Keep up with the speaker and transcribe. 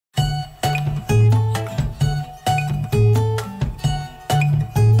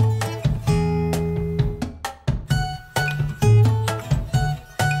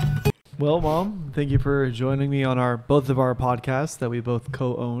Well, Mom, thank you for joining me on both of our podcasts that we both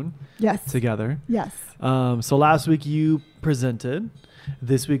co-own Yes. together. Yes. So last week you presented.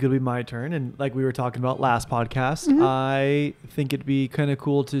 This week it'll be my turn. And like we were talking about last podcast, I think it'd be kind of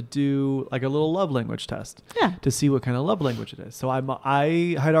cool to do like a little love language test. Yeah. To see what kind of love language it is. So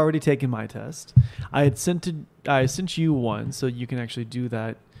I had already taken my test. I sent you one so you can actually do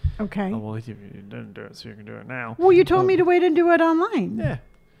that. Okay. Oh, well, you didn't do it, so you can do it now. Well, you told me to wait and do it online. Yeah.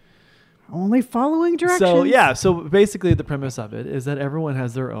 Only following directions. So basically the premise of it is that everyone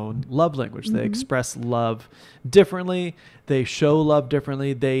has their own love language. They express love differently. They show love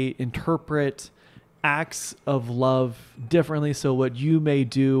differently. They interpret acts of love differently. So what you may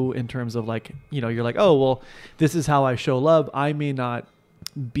do in terms of like, you're like, oh, well, this is how I show love. I may not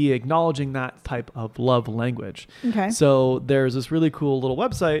be acknowledging that type of love language. Okay. So there's this really cool little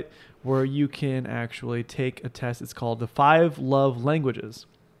website where you can actually take a test. It's called the 5 Love Languages.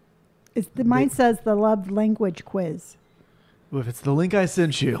 Mine says the love language quiz. Well, if it's the link I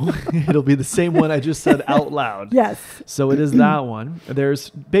sent you, it'll be the same one I just said out loud. Yes. So it is that one. There's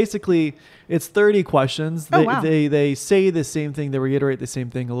basically, it's 30 questions. Oh, wow. They say the same thing. They reiterate the same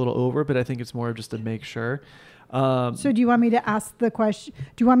thing a little over, but I think it's more of just to make sure. So do you want me to ask the question?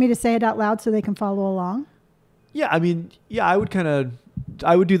 Do you want me to say it out loud so they can follow along? Yeah, I would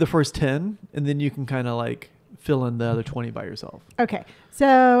do the first 10 and then you can kind of like fill in the other 20 by yourself. Okay.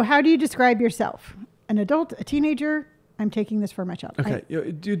 So how do you describe yourself? An adult, a teenager? I'm taking this for my child.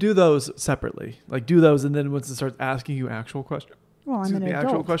 Okay. Do those separately. Like do those and then once it starts asking you actual questions. Well, I'm an adult.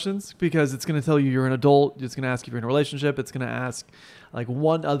 Actual questions, because it's going to tell you you're an adult. It's going to ask if you're in a relationship. It's going to ask like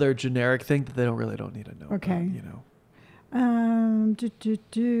one other generic thing that they don't need to know. Okay. About,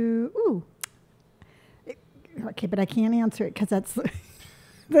 Ooh. Okay, but I can't answer it because that's...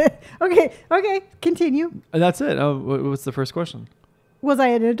 Okay. Continue. And that's it. What's the first question? Was I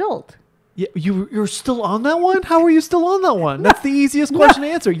an adult? Yeah, you're still on that one? How are you still on that one? That's the easiest question to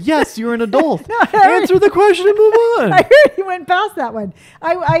answer. Yes, you're an adult. Answer the question and move on. I already went past that one.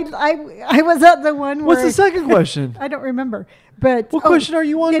 I was at the one where... What's the second question? I don't remember. But what question are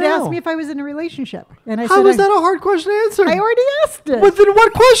you on now? It asked me if I was in a relationship. And I said... How is that a hard question to answer? I already asked it. But then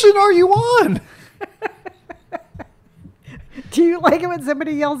what question are you on? Do you like it when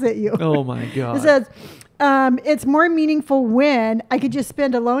somebody yells at you? Oh, my God. It says, it's more meaningful when I could just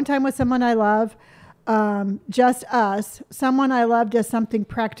spend alone time with someone I love, just us. Someone I love does something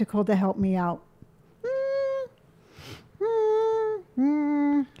practical to help me out.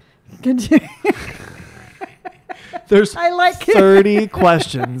 Continue. There's I like 30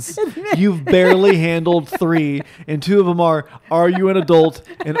 questions. You've barely handled 3, and 2 of them are you an adult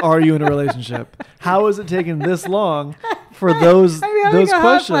and are you in a relationship? How is it taking this long for those questions?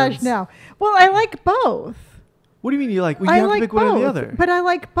 questions? Now. Well, I like both. What do you mean you like? Well, you have to pick one or the other. But I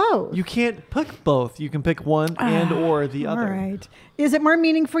like both. You can't pick both. You can pick one and or the other. All right. Is it more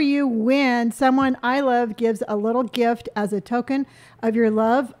meaningful for you when someone I love gives a little gift as a token of your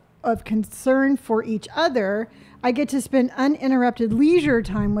love, of concern for each other? I get to spend uninterrupted leisure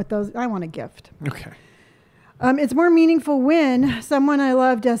time with those. I want a gift. Okay. It's more meaningful when someone I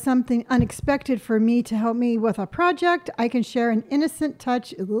love does something unexpected for me to help me with a project. I can share an innocent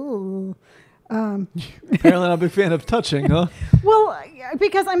touch. Ooh. Apparently not a big fan of touching, huh? Well,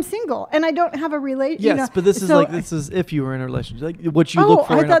 because I'm single and I don't have a relationship. Yes, but this is if you were in a relationship. Like what you look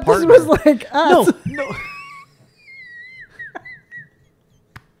for in a partner. I thought this was like us. No.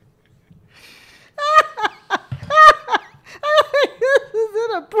 This is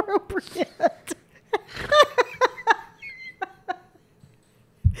inappropriate.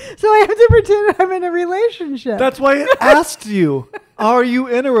 So I have to pretend I'm in a relationship. That's why I asked you. Are you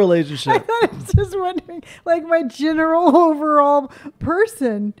in a relationship? I thought I was just wondering, like my general overall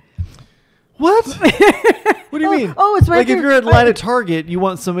person. What? What do you mean? Oh, it's like if you're at line at Target, you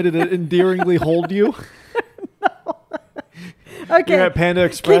want somebody to endearingly hold you? No. Okay. You're at Panda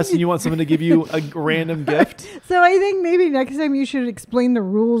Express and you want someone to give you a random gift? So I think maybe next time you should explain the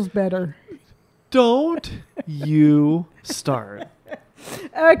rules better. Don't you start.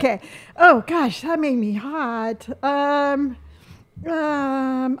 Okay. Oh gosh, that made me hot.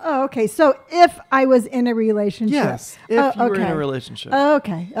 Okay. So if I was in a relationship. Yes. If you were in a relationship.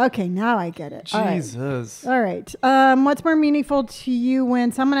 Okay. Now I get it. Jesus. All right. What's more meaningful to you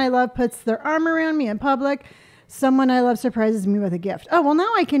when someone I love puts their arm around me in public? Someone I love surprises me with a gift. Oh, well, now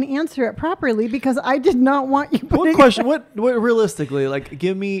I can answer it properly because I did not want you putting... What question? What realistically, like,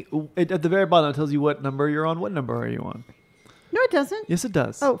 give me... At the very bottom, it tells you what number you're on. What number are you on? No, it doesn't. Yes, it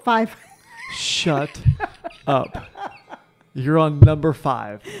does. Oh, 5. Shut up. You're on number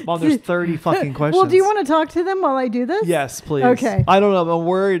 5. Mom, there's 30 fucking questions. Well, do you want to talk to them while I do this? Yes, please. Okay. I don't know. I'm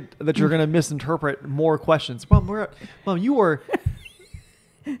worried that you're going to misinterpret more questions. Mom, you were...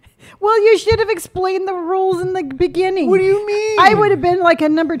 Well, you should have explained the rules in the beginning. What do you mean? I would have been like a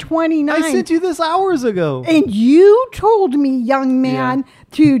number 29. I sent you this hours ago. And you told me, young man,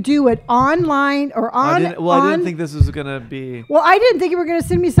 to do it online or on. I didn't think this was going to be... Well, I didn't think you were going to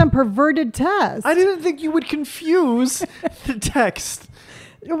send me some perverted test. I didn't think you would confuse the text.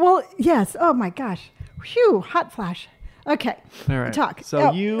 Well, yes. Oh, my gosh. Phew, hot flash. Okay. All right. Talk.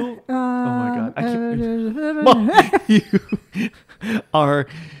 So you... oh, my God. Mom, You are...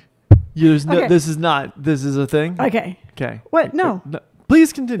 Okay. This is a thing? Okay. Okay. What? No.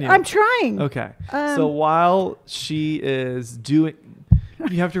 Please continue. I'm trying. Okay. So while she is doing...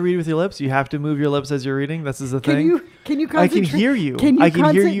 You have to read with your lips? You have to move your lips as you're reading? This is a thing? Can you I can hear you. I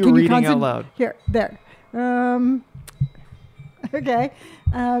can hear you reading out loud. Here. There. Okay.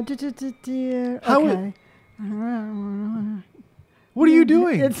 Okay. What are you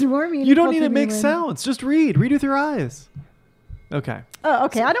doing? It's more meaningful. You don't need to me make when- sounds. Just read. Read with your eyes. Okay. Oh,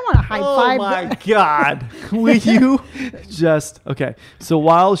 okay. I don't want to high five. Oh my God. Will you just... Okay. So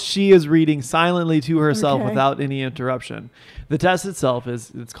while she is reading silently to herself Okay. without any interruption, the test itself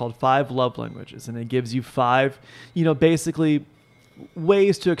it's called 5 love languages. And it gives you 5, basically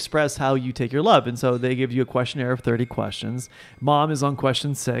ways to express how you take your love. And so they give you a questionnaire of 30 questions. Mom is on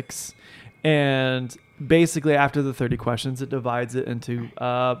question 6. And basically after the 30 questions, it divides it into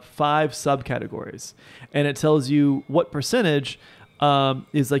 5 subcategories. And it tells you what percentage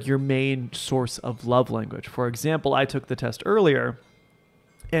is like your main source of love language. For example, I took the test earlier,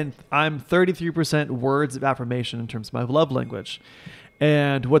 and I'm 33% words of affirmation in terms of my love language.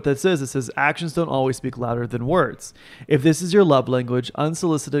 And what that says, it says actions don't always speak louder than words. If this is your love language,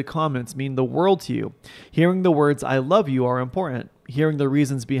 unsolicited comments mean the world to you. Hearing the words "I love you" are important. Hearing the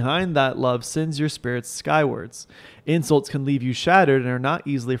reasons behind that love sends your spirits skywards. Insults can leave you shattered and are not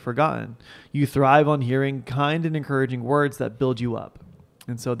easily forgotten. You thrive on hearing kind and encouraging words that build you up.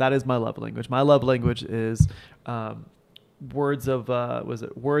 And so that is my love language. My love language is words of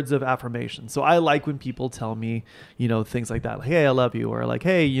affirmation. So I like when people tell me, things like that, like, hey, I love you, or like,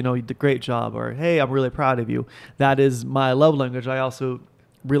 hey, you did a great job, or hey, I'm really proud of you. That is my love language. I also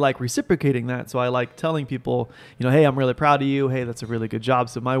like reciprocating that. So I like telling people, hey, I'm really proud of you. Hey, that's a really good job.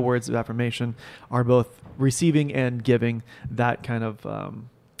 So my words of affirmation are both receiving and giving that kind of,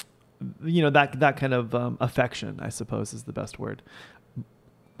 that kind of affection, I suppose is the best word.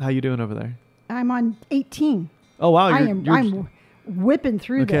 How you doing over there? I'm on 18. Oh, wow. I'm whipping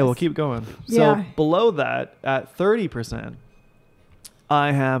through this. Okay, well, keep going. Yeah. So below that, at 30%,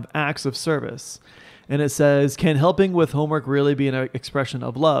 I have acts of service. And it says, can helping with homework really be an expression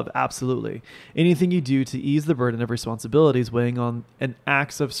of love? Absolutely. Anything you do to ease the burden of responsibilities weighing on an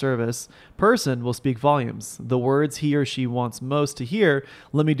acts of service person will speak volumes. The words he or she wants most to hear,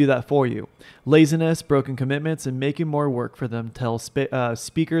 let me do that for you. Laziness, broken commitments, and making more work for them tell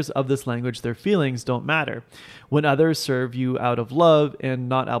speakers of this language their feelings don't matter. When others serve you out of love and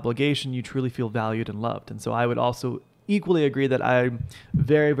not obligation, you truly feel valued and loved. And so I would also equally agree that I'm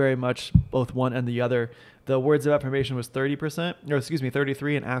very, very much both one and the other. The words of affirmation was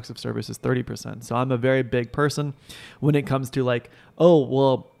 33, and acts of service is 30%. So I'm a very big person when it comes to like, oh,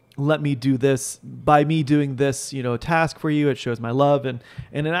 well, let me do this. By me doing this, task for you, it shows my love. And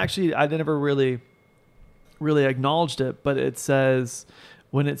it actually, I never really acknowledged it, but it says,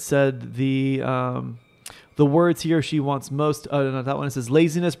 when it said the words he or she wants most, not that one, it says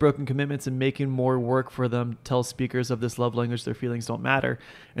laziness, broken commitments, and making more work for them tell speakers of this love language their feelings don't matter.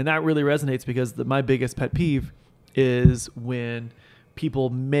 And that really resonates because my biggest pet peeve is when people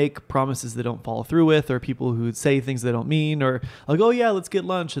make promises they don't follow through with, or people who say things they don't mean, or like, oh yeah, let's get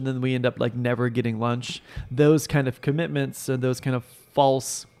lunch, and then we end up like never getting lunch. Those kind of commitments and those kind of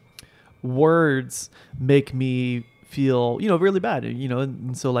false words make me feel, really bad,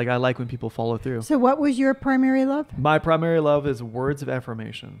 and so like I like when people follow through. So what was your primary love? My primary love is words of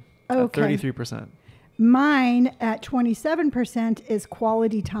affirmation. Okay. At 33%. Mine at 27% is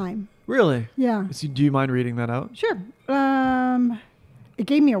quality time. Really? Yeah. So do you mind reading that out? Sure. It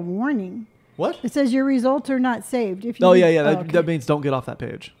gave me a warning. What? It says your results are not saved. If you That means don't get off that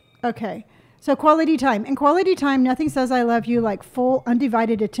page. Okay. So quality time. In quality time, nothing says I love you like full,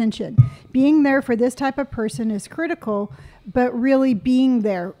 undivided attention. Being there for this type of person is critical, but really being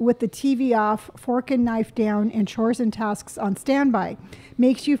there with the TV off, fork and knife down, and chores and tasks on standby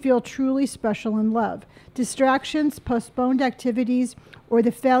makes you feel truly special and loved. Distractions, postponed activities, or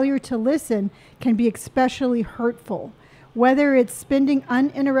the failure to listen can be especially hurtful. Whether it's spending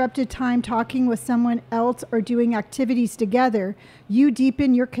uninterrupted time talking with someone else or doing activities together, you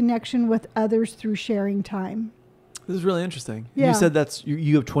deepen your connection with others through sharing time. This is really interesting. Yeah. You said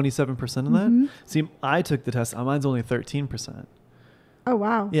you have 27% of that? See, I took the test. Mine's only 13%. Oh,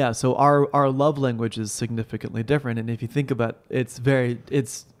 wow. Yeah, so our love language is significantly different, and if you think about it, it's very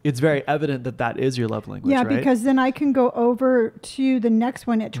evident that is your love language. Yeah, right? because then I can go over to the next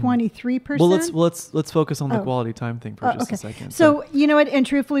one at 23%. Well, let's focus on the quality time thing for just a second. So you know what, and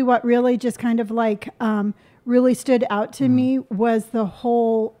truthfully, what really just kind of like really stood out to me was the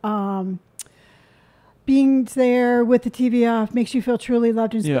whole being there with the TV off makes you feel truly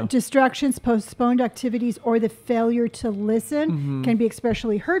loved. And distractions, postponed activities, or the failure to listen can be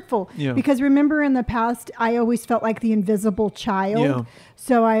especially hurtful. Yeah. Because remember in the past, I always felt like the invisible child. Yeah.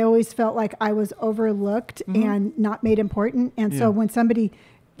 So I always felt like I was overlooked and not made important. And so when somebody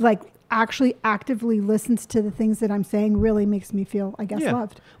like actually actively listens to the things that I'm saying, really makes me feel, I guess,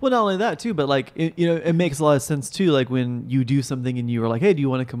 loved. Well, not only that too, but like, it makes a lot of sense too. Like when you do something and you are like, hey, do you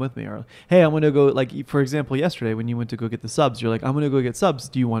want to come with me? Or, hey, I'm going to go, like, for example, yesterday when you went to go get the subs, you're like, I'm going to go get subs.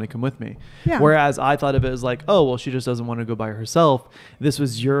 Do you want to come with me? Yeah. Whereas I thought of it as like, oh, well, she just doesn't want to go by herself. This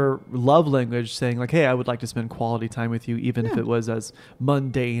was your love language saying like, hey, I would like to spend quality time with you, even if it was as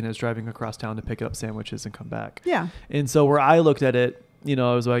mundane as driving across town to pick up sandwiches and come back. Yeah. And so where I looked at it,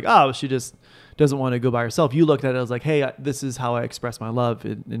 I was like, oh, she just doesn't want to go by herself. You looked at it as like, hey, this is how I express my love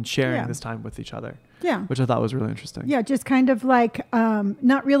in sharing this time with each other. Yeah. Which I thought was really interesting. Yeah, just kind of like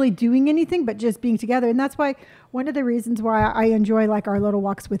not really doing anything, but just being together. And that's why one of the reasons why I enjoy like our little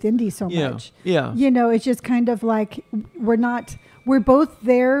walks with Indy so much. Yeah. It's just kind of like we're both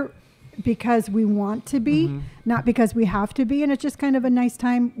there because we want to be, not because we have to be. And it's just kind of a nice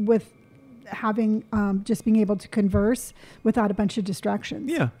time with having just being able to converse without a bunch of distractions.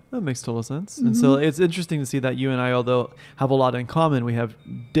 Yeah, that makes total sense. And so it's interesting to see that you and I, although have a lot in common, we have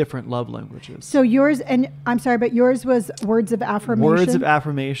different love languages. So yours, and I'm sorry, but yours was words of affirmation. Words of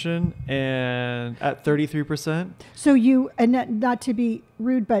affirmation, and at 33%. So you, and not to be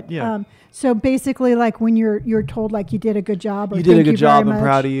rude, but so basically like when you're told like you did a good job, or you did a good job, I'm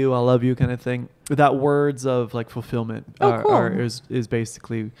proud of you, I love you kind of thing. That words of like fulfillment is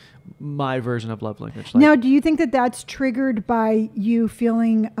basically my version of love language. Like, now, do you think that that's triggered by you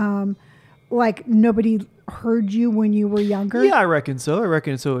feeling like nobody heard you when you were younger? Yeah, I reckon so. It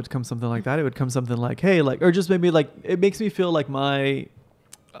would come something like that. It would come something like, hey, like, or just maybe like, it makes me feel like my,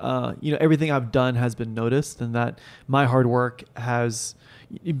 everything I've done has been noticed, and that my hard work has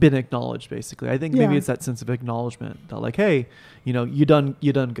been acknowledged. Basically, I think maybe it's that sense of acknowledgement that like, hey, you done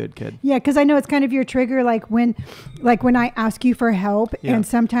good, kid. Yeah, because I know it's kind of your trigger, like when I ask you for help, and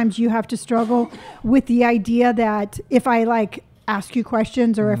sometimes you have to struggle with the idea that if I like ask you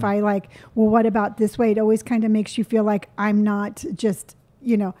questions, or if I like, well, what about this way? It always kind of makes you feel like I'm not just,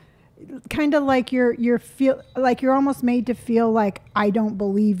 kind of like you're almost made to feel like I don't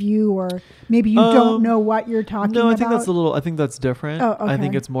believe you, or maybe you don't know what you're talking about. No, I think that's different. Oh, okay. I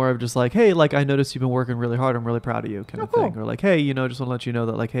think it's more of just like, hey, like I noticed you've been working really hard. I'm really proud of you, kind of thing. Or like, hey, just want to let you know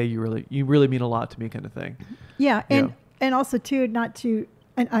that like, hey, you really mean a lot to me, kind of thing. Yeah, and also too, not to.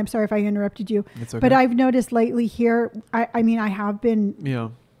 And I'm sorry if I interrupted you, it's okay. But I've noticed lately here, I mean, I have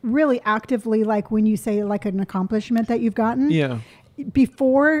been really actively, like when you say like an accomplishment that you've gotten,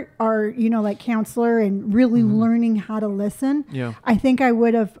 before our, like counselor and really learning how to listen, I think I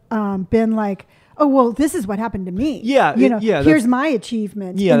would have been like, oh, well, this is what happened to me. Yeah. Here's my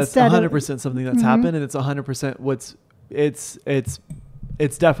achievement. Yeah. That's 100% something that's happened. And it's 100%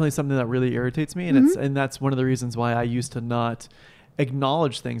 it's definitely something that really irritates me. And that's one of the reasons why I used to not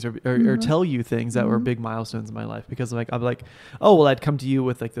acknowledge things or tell you things that were big milestones in my life, because like I'm like, oh well, I'd come to you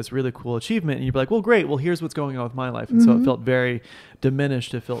with like this really cool achievement and you'd be like, well great, well here's what's going on with my life. And so it felt very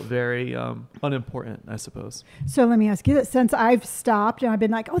diminished, it felt very unimportant, I suppose. So let me ask you this, since I've stopped and I've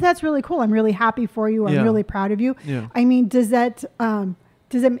been like, oh that's really cool, I'm really happy for you, I'm really proud of you, I mean, does that I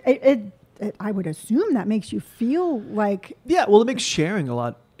would assume that makes you feel like, well, it makes sharing a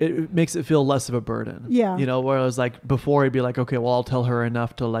lot, it makes it feel less of a burden. Yeah. Whereas like before it'd be like, okay, well I'll tell her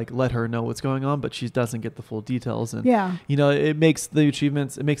enough to like let her know what's going on, but she doesn't get the full details. And it makes the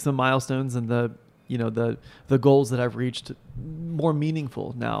achievements, it makes the milestones and the goals that I've reached more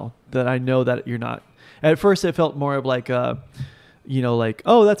meaningful now that I know that you're not. At first it felt more of like like,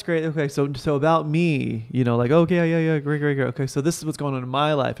 oh, that's great. Okay. So about me, like, okay, yeah, great. Okay. So this is what's going on in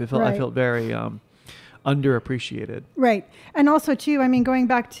my life. I felt very, underappreciated. Right. And also too, I mean, going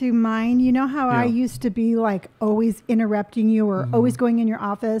back to mine, how I used to be like always interrupting you or always going in your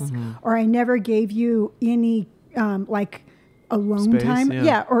office, or I never gave you any alone Space, time.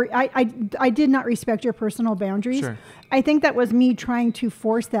 yeah. Or I did not respect your personal boundaries. Sure. I think that was me trying to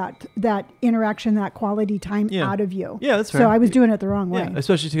force that interaction, that quality time out of you. Yeah, that's fair. So I was doing it the wrong way. Yeah,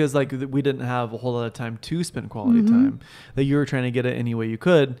 especially because like we didn't have a whole lot of time to spend quality Mm-hmm. time. That you were trying to get it any way you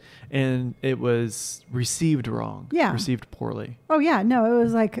could, and it was received wrong. Yeah. Received poorly. Oh yeah, no, it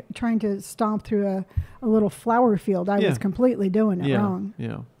was like trying to stomp through a little flower field. I was completely doing it wrong.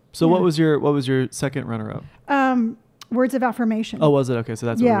 Yeah. So Yeah. what was your second runner up? Words of affirmation. Oh, was it? Okay, so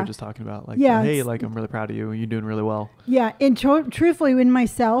that's what we Yeah. were just talking about. Like, Yeah, hey, it's- like I'm really proud of you. You're doing really well. Yeah, and truthfully, in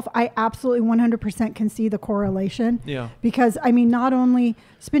myself, I absolutely 100% can see the correlation. Yeah. Because I mean, not only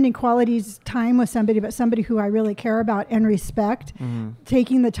spending quality time with somebody, but somebody who I really care about and respect,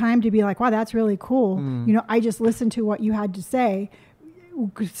 taking the time to be like, wow, that's really cool. You know, I just listened to what you had to say.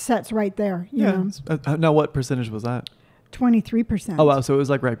 Sets right there. You know, Now, what percentage was that? 23%. Oh, wow. So it was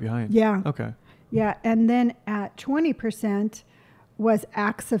like right behind. Yeah. Okay. Yeah, and then at 20% was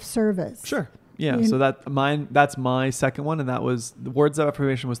acts of service. Sure. Yeah. So that's my second one. And that was the words of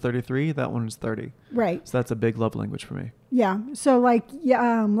affirmation was 33. That one was 30. Right. So that's a big love language for me. Yeah. So like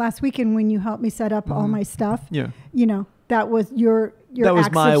last weekend when you helped me set up all my stuff, Yeah. you know, that was your That was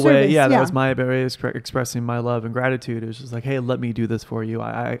acts my of way. service. Yeah. That was my way of expressing my love and gratitude. It was just like, hey, let me do this for you.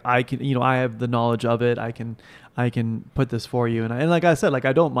 I can, you know, I have the knowledge of it. I can put this for you. And like I said, like,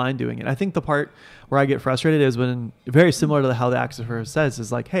 I don't mind doing it. I think the part where I get frustrated is when, very similar to how the acts of service says,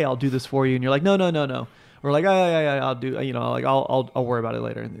 is like, hey, I'll do this for you. And you're like, no. Or like, I'll do, you know, like I'll worry about it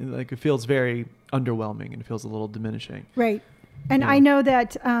later. And like, it feels very underwhelming and it feels a little diminishing. Right. And Yeah. I know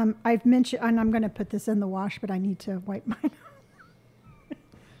that I've mentioned, and I'm going to put this in the wash, but I need to wipe mine.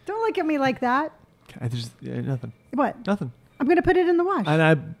 Don't look at me like that. Nothing. What? Nothing. I'm going to put it in the wash.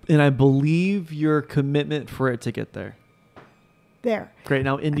 And I believe your commitment for it to get there. There. Great.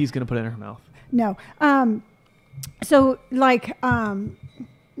 Now Indy's going to put it in her mouth. No. So like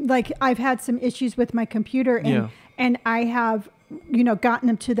I've had some issues with my computer and I have, you know, gotten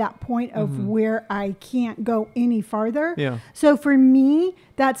them to that point of where I can't go any farther. Yeah. So for me,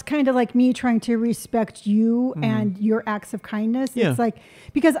 that's kind of like me trying to respect you and your acts of kindness. Yeah. It's like,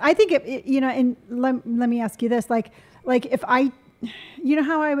 because I think it you know, and let me ask you this, like if I, you know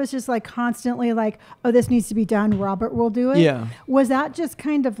how I was just like constantly like, oh, this needs to be done, Robert will do it. Yeah. Was that just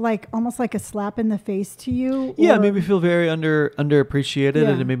kind of like almost like a slap in the face to you? Yeah, or- it made me feel very underappreciated, Yeah.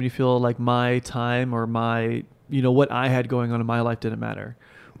 and it made me feel like my time or my, you know, what I had going on in my life didn't matter.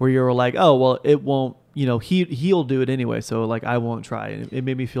 Where you were like, oh, well, it won't, you know, he'll do it anyway, so like I won't try. And it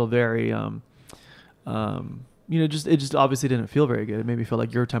made me feel very, you know, it just obviously didn't feel very good. It made me feel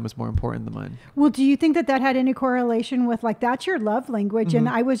like your time was more important than mine. Well, do you think that had any correlation with like that's your love language, and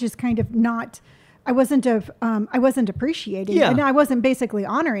I was just kind of not, I wasn't appreciating it, and I wasn't basically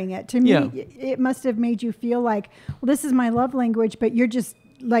honoring it. To me, it must have made you feel like, well, this is my love language, but you're just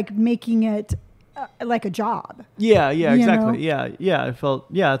like making it like a job. Yeah, exactly. know? Yeah. I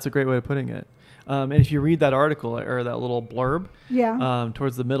felt, that's a great way of putting it. And if you read that article or that little blurb,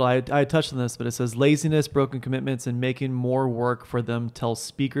 towards the middle, I touched on this, but it says laziness, broken commitments, and making more work for them tell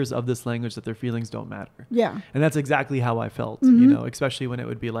speakers of this language that their feelings don't matter. Yeah. And that's exactly how I felt, you know, especially when it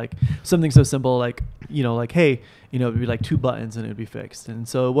would be like something so simple, like, you know, like, hey, you know, it would be like 2 buttons and it would be fixed. And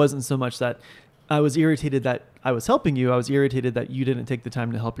so it wasn't so much that I was irritated that I was helping you. I was irritated that you didn't take the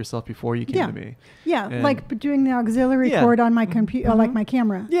time to help yourself before you came to me. Yeah, And like doing the auxiliary cord on my computer, like my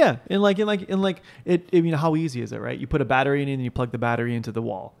camera. Yeah, and like it. You know, how easy is it, right? You put a battery in and you plug the battery into the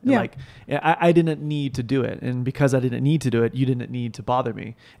wall. And Yeah. like I didn't need to do it, and because I didn't need to do it, you didn't need to bother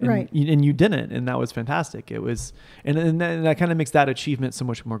me. And, Right. And you didn't, and that was fantastic. It was, and that kind of makes that achievement so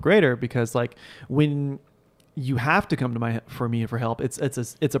much more greater because like when you have to come to me for help.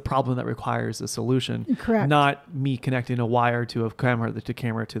 It's a problem that requires a solution. Correct. Not me connecting a wire to a camera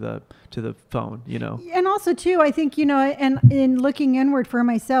to the phone, you know. And also too, I think, you know, and in looking inward for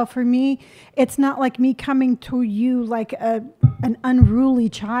myself, for me, it's not like me coming to you like an unruly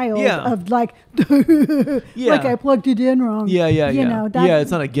child of like, like I plugged it in wrong. Yeah. You know, that,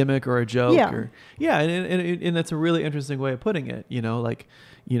 it's not a gimmick or a joke. Yeah. And that's a really interesting way of putting it, you know, like,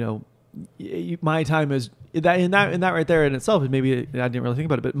 you know, my time is that right there in itself is maybe I didn't really think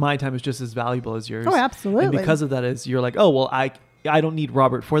about it, but my time is just as valuable as yours. Oh, absolutely. And because of that, is you're like, oh well, I don't need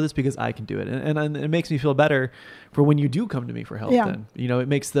Robert for this because I can do it, and it makes me feel better for when you do come to me for help. Yeah. Then, you know, it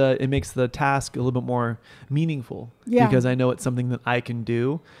makes the task a little bit more meaningful, Yeah. because I know it's something that I can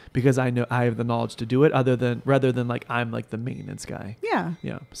do, because I know I have the knowledge to do it, rather than like I'm like the maintenance guy. Yeah.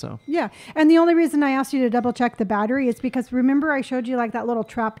 Yeah. So Yeah. And the only reason I asked you to double check the battery is because remember I showed you like that little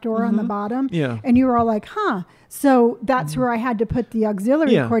trap door on the bottom? Yeah. And you were all like, huh. So that's where I had to put the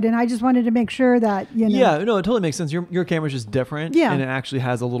auxiliary Yeah. cord. And I just wanted to make sure that, you know. yeah, no, it totally makes sense. Your camera's just different. Yeah. And it actually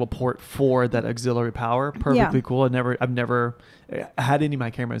has a little port for that auxiliary power. Perfectly cool. I've never had any of my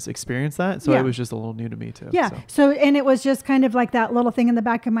cameras experience that. So Yeah. it was just a little new to me too. Yeah. So, and it was just kind of like that little thing in the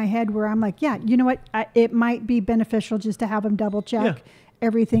back of my head where I'm like, yeah, you know what? It might be beneficial just to have them double check Yeah.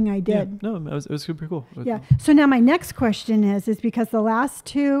 everything I Yeah. did. No, it was super cool. Yeah. So now my next question is because the last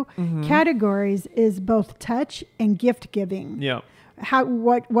two Mm-hmm. categories is both touch and gift giving. Yeah.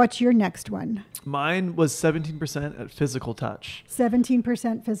 What's your next one? Mine was 17% at physical touch.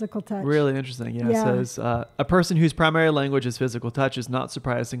 17% physical touch. Really interesting. Yeah. Yeah. It says a person whose primary language is physical touch is not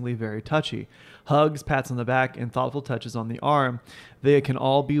surprisingly very touchy. Hugs, pats on the back, and thoughtful touches on the arm. They can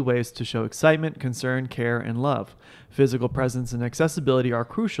all be ways to show excitement, concern, care, and love. Physical presence and accessibility are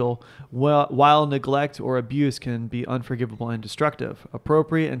crucial, while neglect or abuse can be unforgivable and destructive.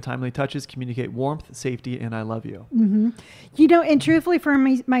 Appropriate and timely touches communicate warmth, safety, and I love you. Mm-hmm. You know, and truthfully for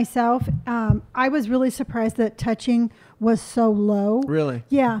myself, I was really surprised that touching was so low. Really?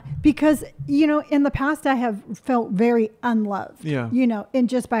 Yeah, because, you know, in the past I have felt very unloved. Yeah. You know, and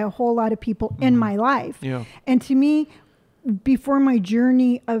just by a whole lot of people in my life. Yeah. And to me, before my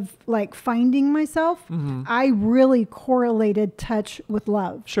journey of like finding myself, I really correlated touch with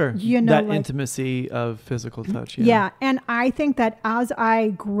love. Sure. You know, that like, intimacy of physical touch. yeah. And I think that as I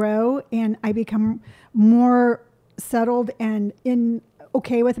grow and I become more settled and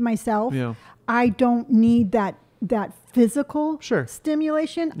okay with myself, Yeah. I don't need that physical Sure.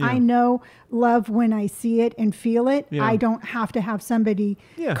 stimulation. Yeah. I know love when I see it and feel it. Yeah. I don't have to have somebody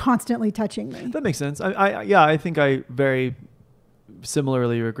Yeah. constantly touching me. That makes sense. I think I very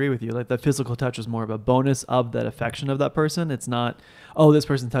similarly agree with you. Like the physical touch is more of a bonus of that affection of that person. It's not, oh, this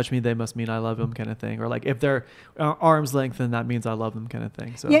person touched me, they must mean I love them kind of thing. Or like if they're arm's length, then that means I love them kind of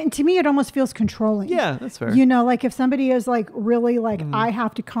thing. So Yeah, and to me, it almost feels controlling. yeah, that's fair. You know, like if somebody is like really like, I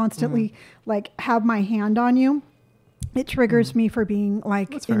have to constantly like have my hand on you, it triggers me for being like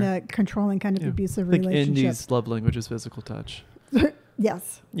That's in fair. a controlling kind of Yeah. abusive I think relationship. Indy's love language is physical touch.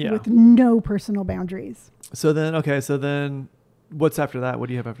 Yes. Yeah. With no personal boundaries. So then what's after that? What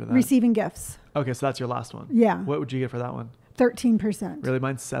do you have after that? Receiving gifts. Okay, so that's your last one. Yeah. What would you get for that one? 13%. Really,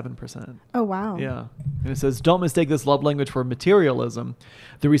 mine's 7%. Oh, wow. Yeah. And it says, don't mistake this love language for materialism.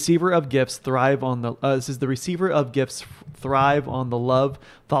 The receiver of gifts thrive on the, this is the receiver of gifts thrive on the love,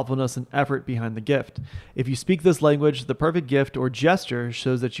 thoughtfulness, and effort behind the gift. If you speak this language, the perfect gift or gesture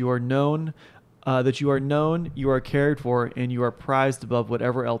shows that you are known, you are cared for, and you are prized above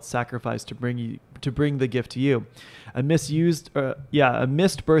whatever else sacrificed to bring the gift to you. A missed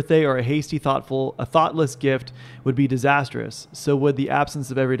birthday or a thoughtless gift would be disastrous. So would the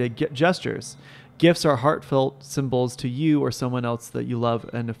absence of everyday gestures. Gifts are heartfelt symbols to you or someone else that you love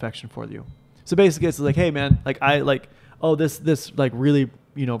and affection for you. So basically, it's like, hey man, like I like, oh this like really,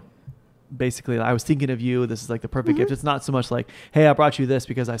 you know, basically I was thinking of you. This is like the perfect gift. It's not so much like, hey, I brought you this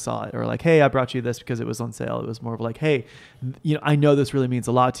because I saw it, or like, hey, I brought you this because it was on sale. It was more of like, hey, you know, I know this really means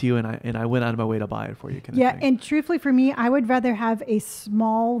a lot to you, and I went out of my way to buy it for you. Kind of thing. And truthfully for me, I would rather have a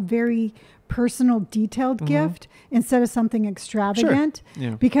small, very personal, detailed gift instead of something extravagant. Sure.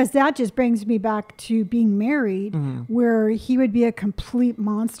 Yeah. Because that just brings me back to being married, where he would be a complete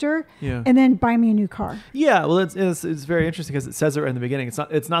monster Yeah. and then buy me a new car. Yeah, well, it's very interesting because it says it right in the beginning.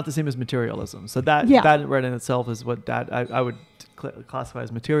 It's not the same as materialism. So that right in itself is what I would classify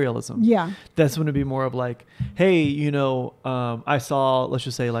as materialism. Yeah. That's going to be more of like, hey, you know, I saw, let's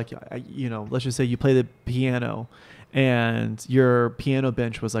just say you play the piano and your piano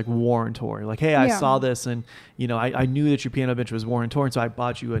bench was like worn and torn. Like, hey, I saw this and, you know, I knew that your piano bench was worn and torn, so I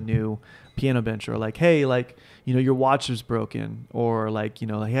bought you a new piano bench. Or like, hey, like, you know, your watch is broken, or like, you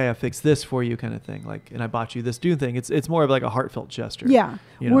know, like, hey, I fixed this for you kind of thing. Like, and I bought you this new thing. It's more of like a heartfelt gesture. Yeah.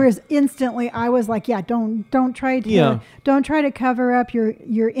 You know? Whereas instantly I was like, yeah, don't try to cover up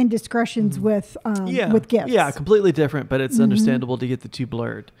your indiscretions with gifts. Yeah, completely different, but it's understandable to get the two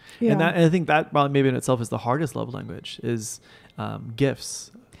blurred. Yeah. And I think that probably maybe in itself is the hardest love language is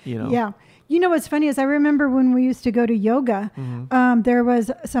gifts, you know. Yeah. You know what's funny is I remember when we used to go to yoga, there was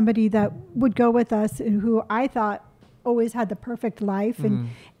somebody that would go with us who I thought always had the perfect life,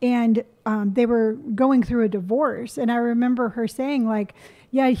 and they were going through a divorce, and I remember her saying like,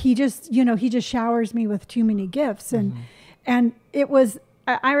 yeah, he just showers me with too many gifts, and it was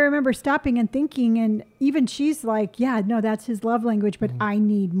I remember stopping and thinking, and even she's like, yeah, no, that's his love language, but I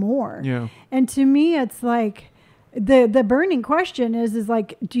need more. Yeah. And to me, it's like the burning question is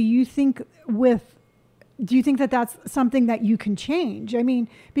like, do you think that that's something that you can change? I mean,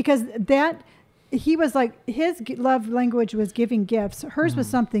 because he was like, his love language was giving gifts. Hers was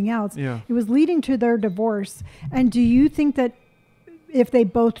something else. Yeah. It was leading to their divorce. And do you think that if they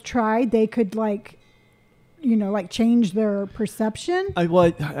both tried, they could change their perception?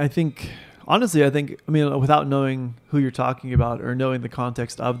 I think, honestly, without knowing who you're talking about or knowing the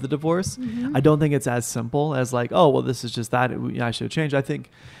context of the divorce, I don't think it's as simple as like, oh, well, this is just that. I should change. I think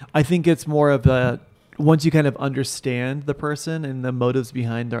it's more of once you kind of understand the person and the motives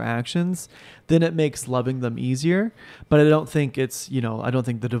behind their actions, then it makes loving them easier. But I don't think I don't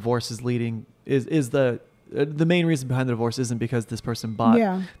think the divorce is the main reason behind the divorce isn't because this person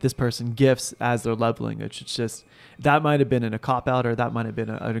bought this person gifts as their love language. It's just that might have been in a cop-out, or that might have been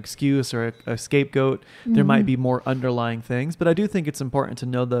an excuse or a scapegoat. There might be more underlying things, but I do think it's important to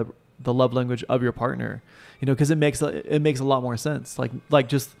know the love language of your partner, because it makes a lot more sense. Like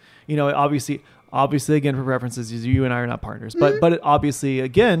just, obviously again, for references, you and I are not partners, but it obviously,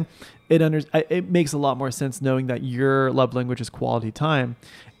 again, it makes a lot more sense knowing that your love language is quality time.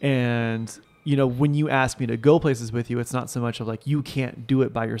 And when you ask me to go places with you, it's not so much of like you can't do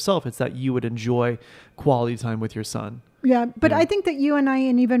it by yourself. It's that you would enjoy quality time with your son. Yeah, but I think that you and I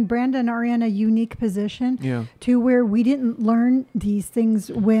and even Brandon are in a unique position to where we didn't learn these things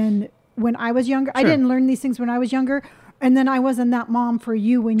when I was younger. Sure. I didn't learn these things when I was younger. And then I wasn't that mom for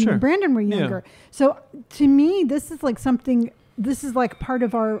you when you and Brandon were younger. Yeah. So to me, this is like part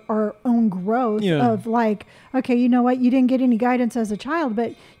of our own growth of like, okay, you know what? You didn't get any guidance as a child,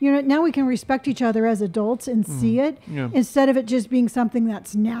 but now we can respect each other as adults and see it instead of it just being something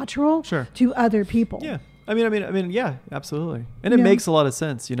that's natural to other people. Yeah. I mean, yeah, absolutely. And it makes a lot of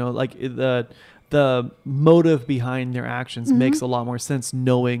sense, like the motive behind their actions makes a lot more sense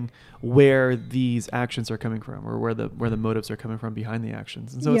knowing where these actions are coming from, or where the motives are coming from behind the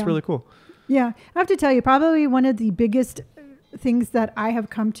actions. And so it's really cool. Yeah. I have to tell you, probably one of the biggest things that I have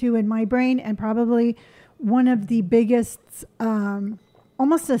come to in my brain, and probably one of the biggest,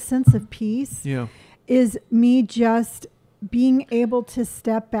 almost a sense of peace, is me just being able to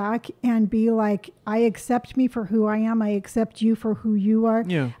step back and be like, I accept me for who I am. I accept you for who you are.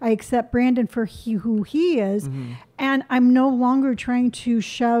 Yeah. I accept Brandon for who he is. And I'm no longer trying to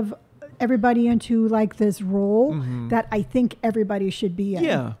shove everybody into like this role that I think everybody should be in.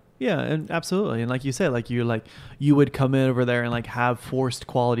 Yeah. Yeah, and absolutely. And like you said, you would come in over there and like have forced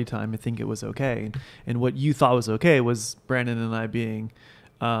quality time and think it was okay. And what you thought was okay was Brandon and I being,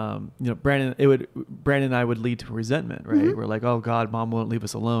 Brandon and I would lead to resentment, right? We're like, oh God, mom won't leave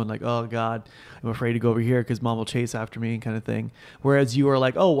us alone. Like, oh God, I'm afraid to go over here because mom will chase after me, kind of thing. Whereas you are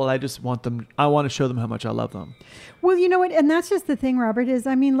like, oh, well, I want to show them how much I love them. Well, you know what? And that's just the thing, Robert, is,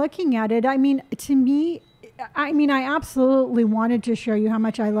 looking at it, to me, I absolutely wanted to show you how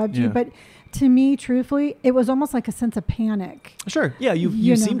much I loved you, but to me, truthfully, it was almost like a sense of panic. Sure. Yeah.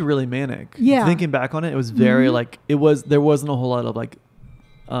 You seemed really manic. Yeah. Thinking back on it, it was very there wasn't a whole lot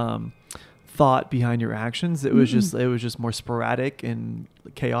of thought behind your actions. It was just more sporadic and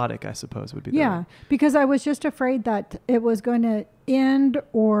chaotic, I suppose would be. Yeah. Because I was just afraid that it was going to end,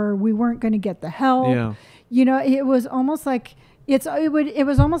 or we weren't going to get the help. Yeah. It was almost like, it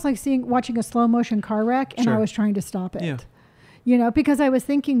was almost like watching a slow motion car wreck, and I was trying to stop it. Yeah. Because I was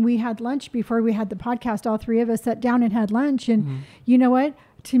thinking, we had lunch before we had the podcast. All three of us sat down and had lunch, and you know what?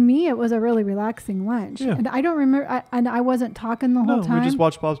 To me, it was a really relaxing lunch. Yeah. And I don't remember, and I wasn't talking the whole time. We just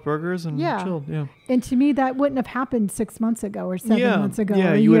watched Bob's Burgers and chilled. Yeah. And to me, that wouldn't have happened 6 months ago or 7 months ago.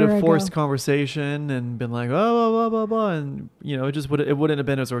 Yeah, you would have forced conversation and been like, oh, blah, blah, blah. And, it wouldn't have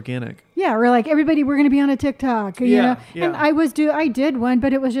been as organic. Yeah, we're like, everybody, we're going to be on a TikTok. Yeah. And I did one,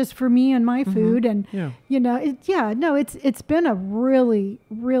 but it was just for me and my food. And, it's been a really,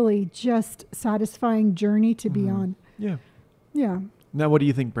 really just satisfying journey to be on. Yeah. Yeah. Now, what do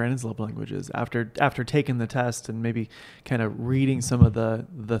you think Brandon's love language is after taking the test and maybe kind of reading some of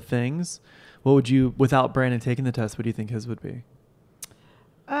the things? What would you, without Brandon taking the test, what do you think his would be?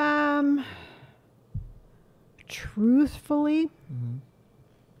 Truthfully,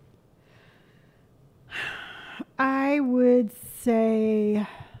 I would say,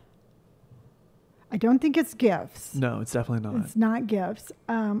 I don't think it's gifts. No, it's definitely not. It's not gifts.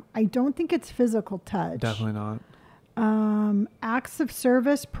 I don't think it's physical touch. Definitely not. Acts of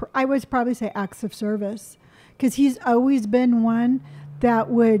service. I would probably say acts of service, because he's always been one that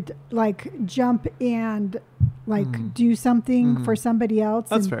would like jump and like do something for somebody else.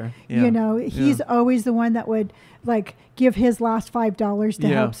 That's and, fair. Yeah. You know, he's always the one that would like give his last $5 to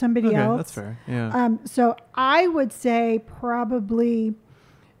help somebody else. That's fair. Yeah. So I would say probably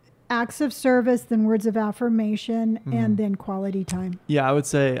acts of service, then words of affirmation, and then quality time. Yeah, I would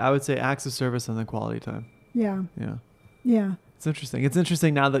say acts of service and then quality time. Yeah. Yeah. Yeah. It's interesting. It's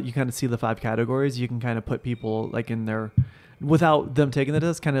interesting now that you kind of see the 5 categories, you can kind of put people like in their, without them taking the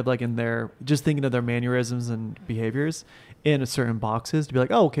test, kind of like in their, just thinking of their mannerisms and behaviors in a certain boxes to be like,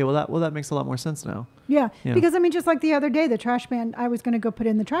 oh, okay, well that makes a lot more sense now. Yeah. Yeah. Because I mean, just like the other day, the trash man, I was going to go put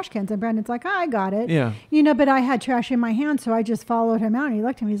in the trash cans and Brandon's like, I got it. Yeah. You know, but I had trash in my hand. So I just followed him out and he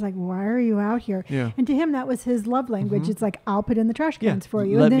looked at me. He's like, why are you out here? Yeah. And to him, that was his love language. It's like, I'll put in the trash cans for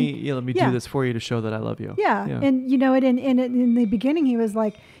you. Let and me do this for you to show that I love you. Yeah. And you know, in the beginning, he was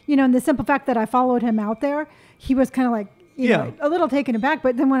like, you know, and the simple fact that I followed him out there, he was kind of like, you know, a little taken aback.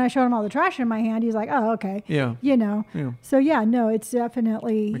 But then when I showed him all the trash in my hand, he's like, oh, okay. Yeah. You know. Yeah. So yeah, no, it's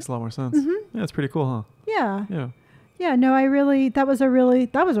definitely Makes a lot more sense. Yeah, it's pretty cool, huh? Yeah. Yeah. Yeah. No, that was a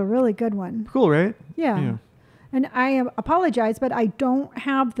really good one. Cool, right? Yeah. And I apologize, but I don't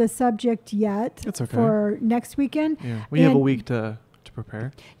have the subject yet It's okay. for next weekend. Yeah. We have a week to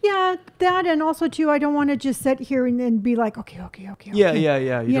prepare. Yeah, that, and also too, I don't want to just sit here and be like, okay. Yeah. You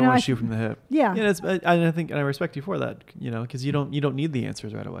don't know, want to shoot from the hip. Yeah. Yeah. I think, and I respect you for that, you know, because you don't need the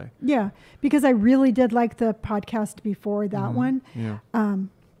answers right away. Yeah, because I really did like the podcast before that one. Yeah.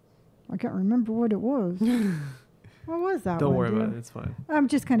 I can't remember what it was. What was that? Don't one, worry dude? about it. It's fine. I'm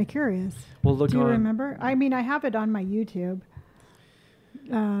just kind of curious. Well, look Do you on. remember? I mean, I have it on my YouTube.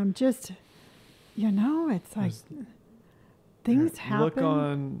 Just, you know, it's like things happen. Look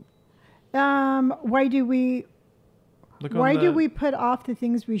on. Why do we Why do we put off the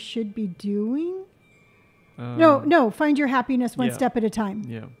things we should be doing? No. No, find your happiness one Yeah. step at a time.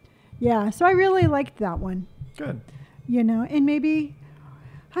 Yeah. Yeah, so I really liked that one. Good. You know, and maybe,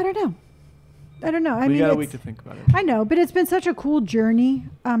 I don't know. I We mean, got a week to think about it. I know, but it's been such a cool journey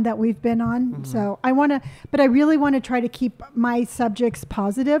that we've been on. So I really want to try to keep my subjects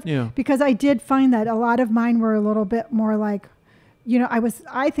positive. Yeah. Because I did find that a lot of mine were a little bit more like, you know,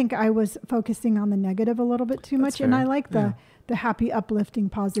 I think I was focusing on the negative a little bit too That's much, and I fair. like the happy, uplifting,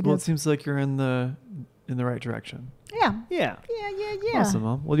 positive. Well, it seems like you're in the right direction. Yeah. Yeah. Yeah. Awesome,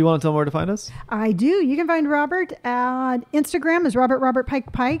 Mom. Well, do you want to tell them where to find us? I do. You can find Robert at Instagram as Robert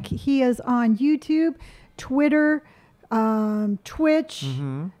Pike. He is on YouTube, Twitter, Twitch,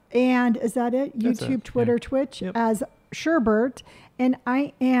 and is that it? That's YouTube, it. Twitter, Yeah. Twitch Yep. as Sherbert. And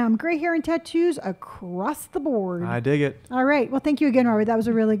I am gray hair and tattoos across the board. I dig it. All right. Well, thank you again, Robert. That was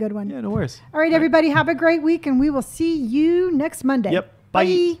a really good one. Yeah, no worries. All right, everybody, have a great week, and we will see you next Monday. Yep.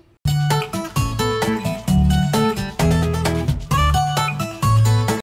 Bye.